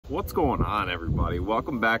What's going on, everybody?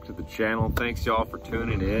 Welcome back to the channel. Thanks y'all for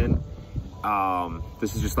tuning in.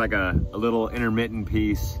 This is just like a little intermittent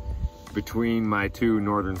piece between my two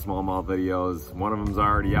northern smallmouth videos. One of them's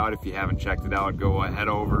already out. If you haven't checked it out, go head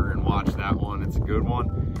over and watch that one. It's a good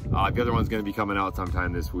one. The other one's going to be coming out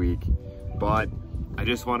sometime this week. But I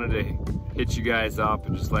just wanted to hit you guys up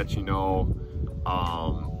and just let you know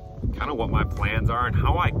kind of what my plans are and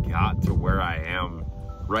how I got to where I am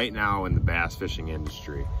right now in the bass fishing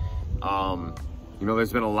industry. You know,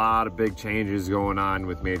 there's been a lot of big changes going on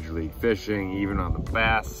with Major League Fishing, even on the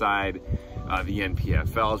bass side. The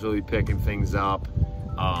NPFL is really picking things up,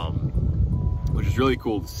 which is really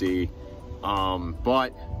cool to see.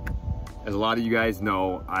 But as a lot of you guys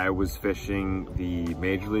know, I was fishing the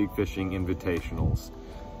Major League Fishing Invitationals.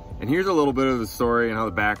 And here's a little bit of the story and how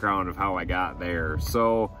the background of how I got there.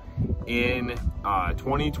 So in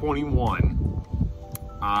 2021,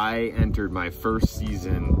 I entered my first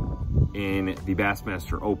season in the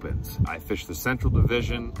Bassmaster Opens. I fished the Central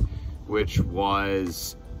Division, which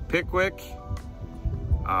was Pickwick.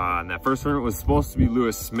 And that first tournament was supposed to be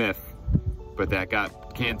Lewis Smith, but that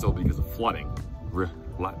got canceled because of flooding.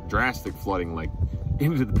 Drastic flooding, like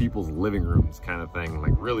into the people's living rooms kind of thing,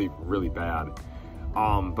 like really, really bad.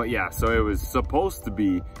 But yeah, so it was supposed to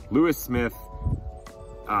be Lewis Smith,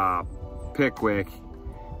 Pickwick,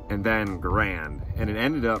 and then Grand. And it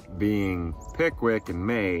ended up being Pickwick in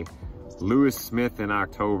May, Lewis Smith in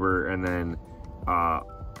October, and then I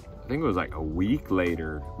think it was like a week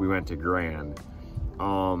later we went to Grand.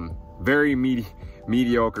 Very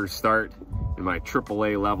mediocre start in my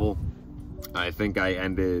AAA level. I think I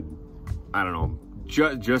ended, I don't know,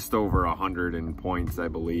 just over 100 in points, I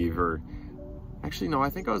believe, or actually no,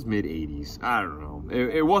 I think I was mid 80s. I don't know.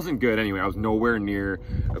 It wasn't good anyway. I was nowhere near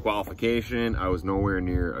a qualification. I was nowhere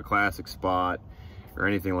near a classic spot or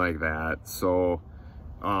anything like that. So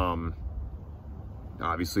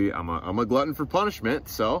obviously I'm a glutton for punishment.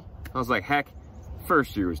 So I was like, heck,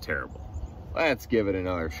 first year was terrible. Let's give it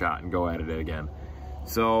another shot and go at it again.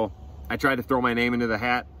 So I tried to throw my name into the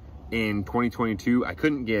hat in 2022. I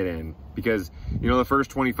couldn't get in because, you know, the first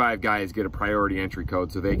 25 guys get a priority entry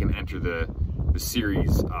code so they can enter the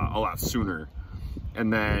series a lot sooner.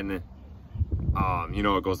 And then, you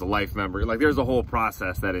know, it goes to life member. Like there's a whole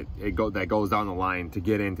process that that goes down the line to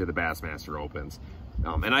get into the Bassmaster Opens.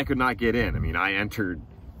 And I could not get in. I mean, I entered,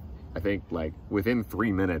 I think like within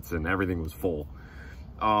 3 minutes and everything was full.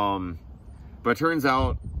 But it turns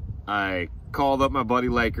out I called up my buddy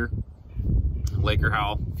Laker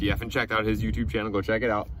Howell. If you haven't checked out his YouTube channel, go check it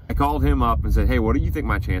out. I called him up and said, hey, what do you think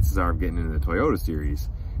my chances are of getting into the Toyota series?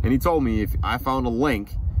 And he told me if I found a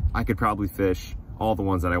link, I could probably fish all the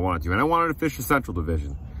ones that I wanted to. And I wanted to fish the Central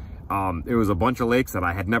Division. It was a bunch of lakes that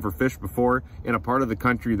I had never fished before in a part of the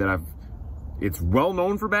country that it's well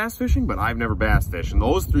known for bass fishing, but I've never bass fished. And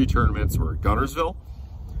those three tournaments were Guntersville,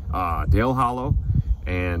 Dale Hollow,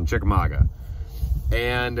 and Chickamauga.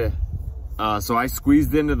 And so I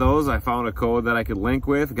squeezed into those. I found a code that I could link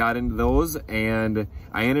with, got into those, and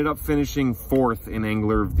I ended up finishing 4th in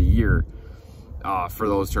Angler of the Year for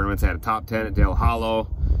those tournaments. I had a top 10 at Dale Hollow,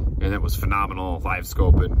 and it was phenomenal. Live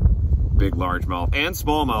scoping, big largemouth and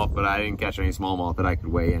smallmouth, but I didn't catch any smallmouth that I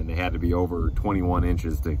could weigh in. They had to be over 21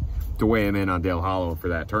 inches to weigh them in on Dale Hollow for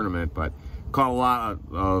that tournament, but caught a lot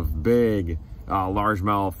of big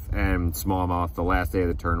largemouth and smallmouth. The last day of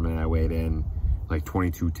the tournament, I weighed in like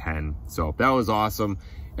 22.10, so that was awesome.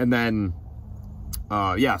 And then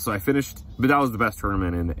yeah, so I finished, but that was the best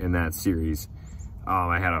tournament in that series.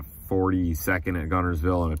 I had a 42nd at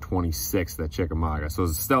Guntersville and a 26th at Chickamauga, so it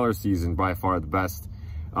was a stellar season, by far the best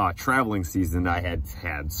traveling season I had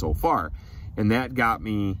had so far. And that got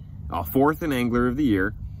me 4th in Angler of the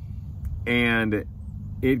Year, and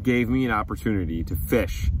it gave me an opportunity to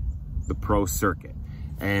fish the pro circuit.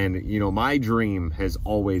 And you know, my dream has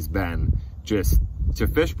always been just to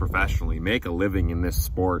fish professionally, make a living in this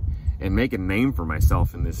sport, and make a name for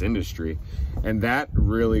myself in this industry. And that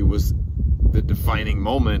really was the defining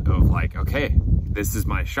moment of like, okay, this is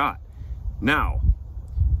my shot. Now,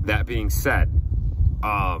 that being said,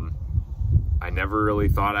 I never really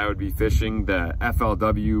thought I would be fishing the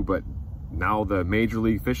FLW, but now the Major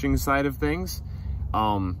League Fishing side of things.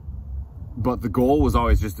 But the goal was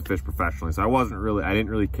always just to fish professionally. So I didn't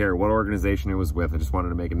really care what organization it was with. I just wanted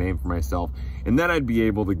to make a name for myself, and then I'd be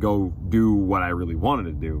able to go do what I really wanted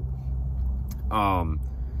to do.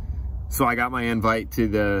 So I got my invite to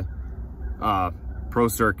the pro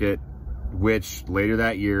circuit, which later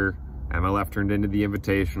that year, MLF turned into the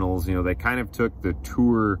Invitationals. You know, they kind of took the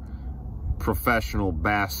tour professional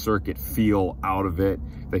bass circuit feel out of it.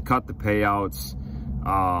 They cut the payouts.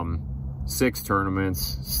 6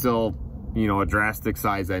 tournaments, still, you know, a drastic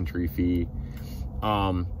size entry fee.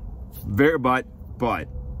 But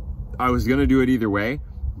I was going to do it either way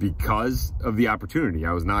because of the opportunity.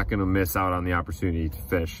 I was not going to miss out on the opportunity to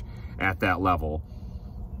fish at that level.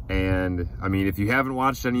 And I mean, if you haven't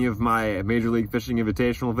watched any of my Major League Fishing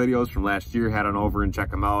Invitational videos from last year, head on over and check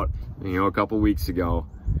them out. You know, a couple weeks ago,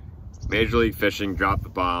 Major League Fishing dropped the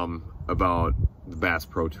bomb about the Bass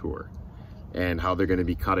Pro Tour and how they're going to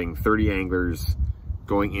be cutting 30 anglers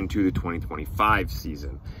going into the 2025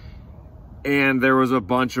 season. And there was a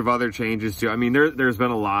bunch of other changes too. I mean, there's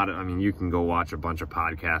been a lot of, I mean, you can go watch a bunch of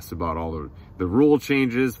podcasts about all the rule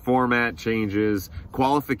changes, format changes,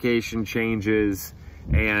 qualification changes,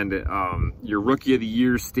 and your Rookie of the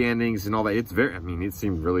Year standings and all that. It's very, I mean, it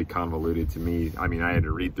seemed really convoluted to me. I mean, I had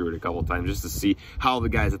to read through it a couple times just to see how the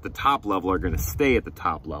guys at the top level are going to stay at the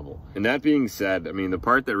top level. And that being said, I mean, the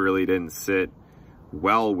part that really didn't sit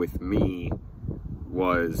well with me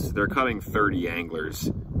was they're cutting 30 anglers,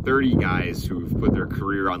 30 guys who've put their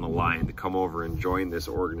career on the line to come over and join this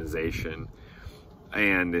organization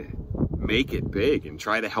and make it big and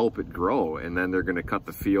try to help it grow. And then they're going to cut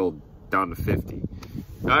the field down to 50.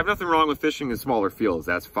 Now, I have nothing wrong with fishing in smaller fields,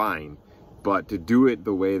 that's fine, but to do it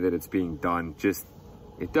the way that it's being done, just,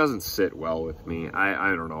 it doesn't sit well with me.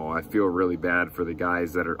 I don't know, I feel really bad for the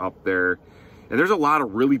guys that are up there, and there's a lot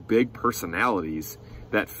of really big personalities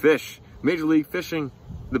that fish Major League Fishing,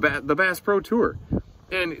 the Bass Pro Tour.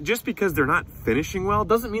 And just because they're not finishing well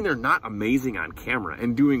doesn't mean they're not amazing on camera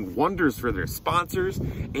and doing wonders for their sponsors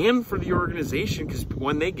and for the organization, because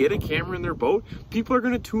when they get a camera in their boat, people are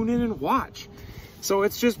going to tune in and watch. So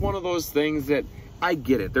it's just one of those things that I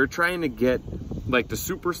get it. They're trying to get like the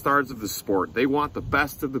superstars of the sport. They want the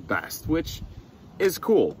best of the best, which is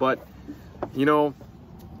cool. But, you know,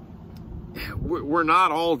 we're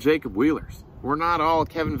not all Jacob Wheelers. We're not all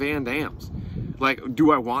Kevin Van Dams. Like,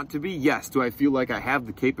 do I want to be? Yes. Do I feel like I have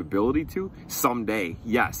the capability to? Someday,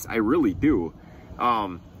 yes, I really do.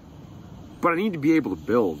 But I need to be able to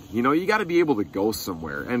build. You know, you got to be able to go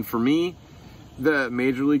somewhere. And for me, the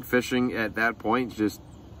Major League Fishing at that point just,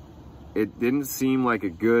 it didn't seem like a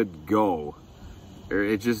good go.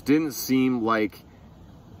 It just didn't seem like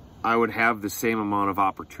I would have the same amount of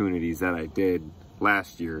opportunities that I did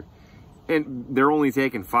last year. And they're only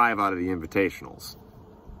taking 5 out of the invitationals.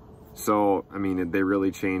 So, I mean, they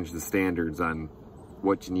really changed the standards on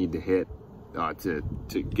what you need to hit to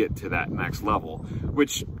get to that next level,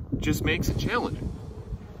 which just makes it challenging.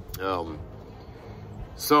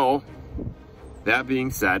 So, that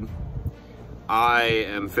being said, I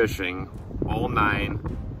am fishing all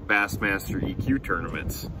 9 Bassmaster EQ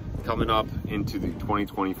tournaments coming up into the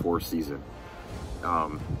 2024 season.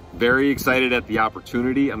 Very excited at the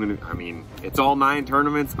opportunity. I mean, it's all 9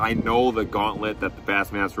 tournaments. I know the gauntlet that the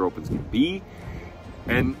Bassmaster Opens can be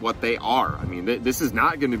and what they are. I mean, this is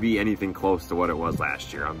not going to be anything close to what it was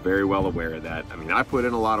last year. I'm very well aware of that. I mean, I put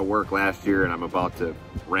in a lot of work last year, and I'm about to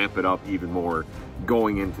ramp it up even more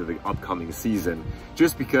going into the upcoming season,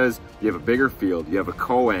 just because you have a bigger field, you have a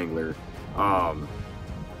co-angler,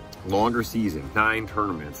 longer season, 9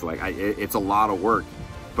 tournaments. Like, it's a lot of work.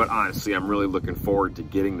 But honestly, I'm really looking forward to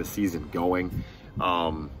getting the season going.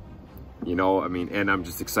 You know, I mean, and I'm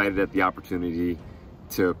just excited at the opportunity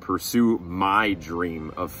to pursue my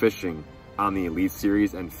dream of fishing on the Elite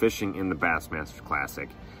Series and fishing in the Bassmaster Classic,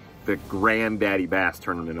 the granddaddy bass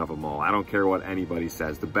tournament of them all. I don't care what anybody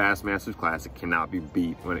says. The Bassmasters Classic cannot be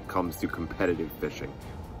beat when it comes to competitive fishing.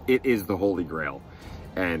 It is the holy grail.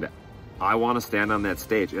 And I want to stand on that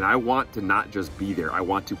stage, and I want to not just be there. I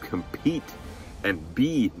want to compete and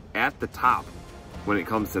be at the top when it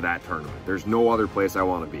comes to that tournament. There's no other place I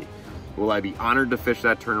want to be. Will I be honored to fish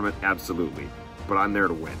that tournament? Absolutely. But I'm there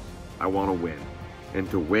to win. I want to win. And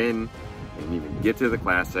to win and even get to the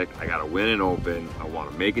Classic, I got to win an Open. I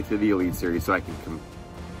want to make it to the Elite Series so I can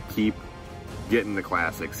keep getting the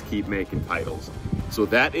Classics, keep making titles. So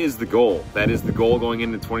that is the goal. That is the goal going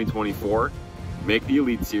into 2024. Make the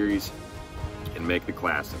Elite Series and make the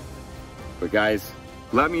Classic. But guys,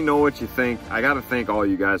 let me know what you think. I got to thank all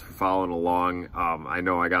you guys for following along. I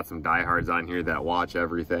know I got some diehards on here that watch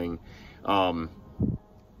everything.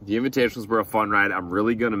 The Invitationals were a fun ride. I'm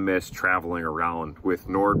really going to miss traveling around with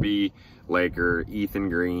Norby, Laker, Ethan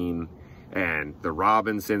Green, and the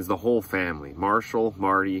Robinsons, the whole family. Marshall,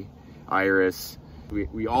 Marty, Iris.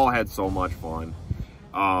 We all had so much fun.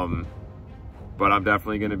 But I'm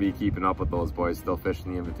definitely going to be keeping up with those boys, still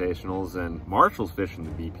fishing the Invitationals, and Marshall's fishing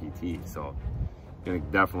the BPT, so gonna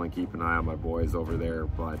definitely keep an eye on my boys over there.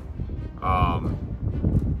 But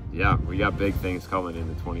yeah, we got big things coming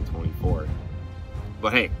into 2024.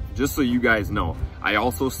 But hey, just so you guys know, I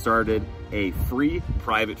also started a free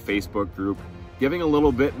private Facebook group, giving a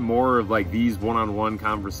little bit more of like these one-on-one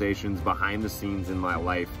conversations behind the scenes in my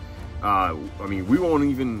life. I mean, we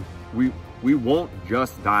won't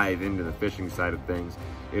just dive into the fishing side of things.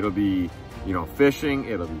 It'll be, you know, fishing,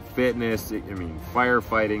 it'll be fitness,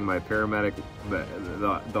 firefighting, my paramedic,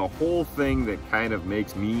 the whole thing that kind of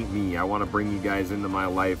makes me me. I want to bring you guys into my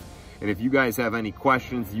life. And if you guys have any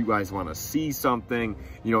questions, you guys want to see something,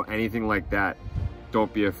 you know, anything like that,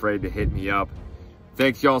 don't be afraid to hit me up.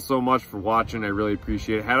 Thanks y'all so much for watching. I really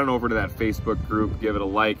appreciate it. Head on over to that Facebook group, give it a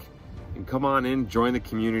like, and come on in, join the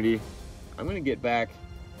community. I'm going to get back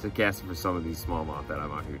to casting for some of these smallmouth that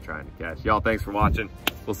I'm out here trying to catch. Y'all, thanks for watching.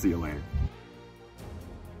 We'll see you later.